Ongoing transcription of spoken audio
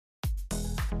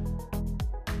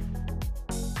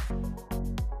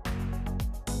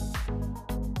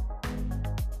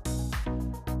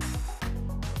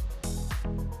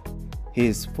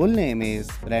His full name is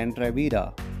Brent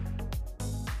Rivera.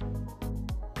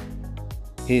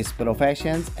 His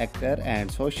professions actor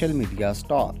and social media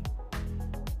star.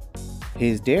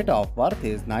 His date of birth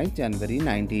is 9th January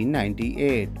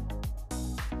 1998.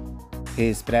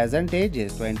 His present age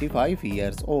is 25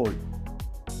 years old.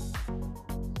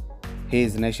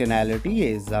 His nationality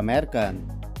is American.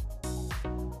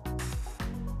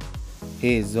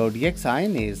 His zodiac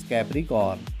sign is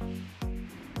Capricorn.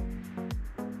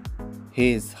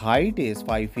 His height is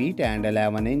 5 feet and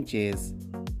 11 inches.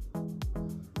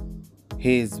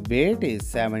 His weight is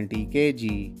 70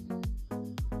 kg.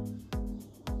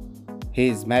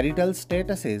 His marital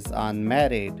status is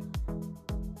unmarried.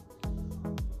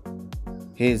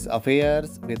 His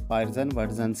affairs with Persian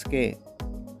versions K.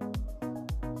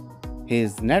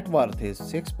 His net worth is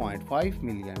 $6.5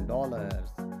 million.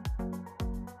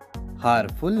 Her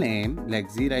full name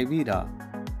Lexi Rivera.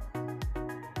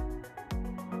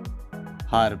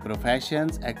 Her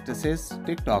professions actress,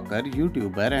 TikToker,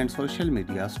 YouTuber and social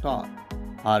media star.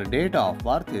 Her date of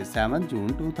birth is 7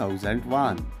 June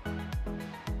 2001.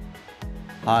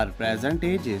 Her present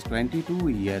age is 22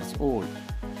 years old.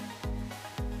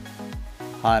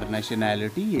 Her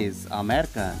nationality is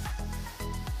American.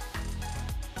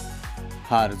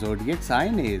 Her zodiac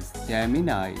sign is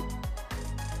Gemini.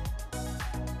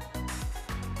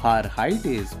 Her height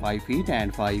is 5 feet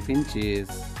and 5 inches.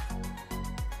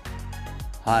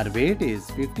 Her weight is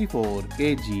 54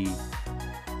 kg.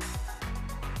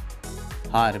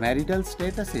 Her marital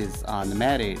status is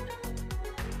unmarried.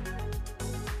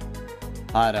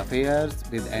 Her affairs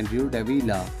with Andrew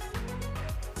Davila.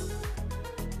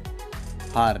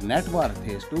 Her net worth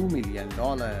is $2 million.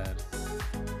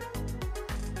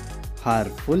 Her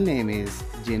full name is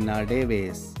Jenna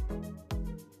Davis.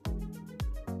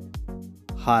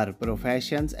 Her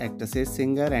professions actress,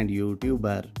 singer and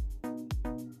YouTuber.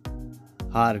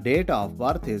 Her date of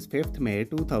birth is 5th May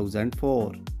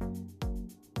 2004.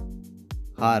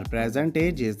 Her present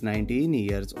age is 19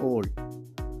 years old.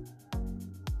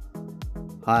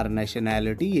 Her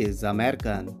nationality is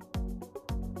American.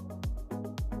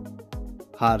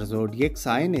 Her zodiac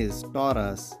sign is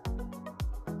Taurus.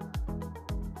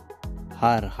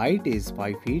 Her height is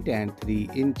 5 feet and 3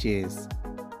 inches.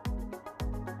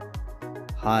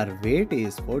 Her weight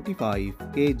is 45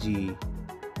 kg.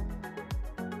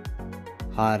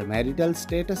 Her marital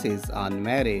status is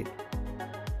unmarried.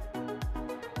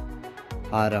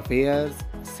 Her affairs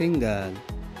single.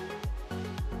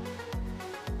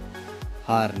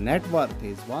 Her net worth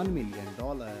is $1 million.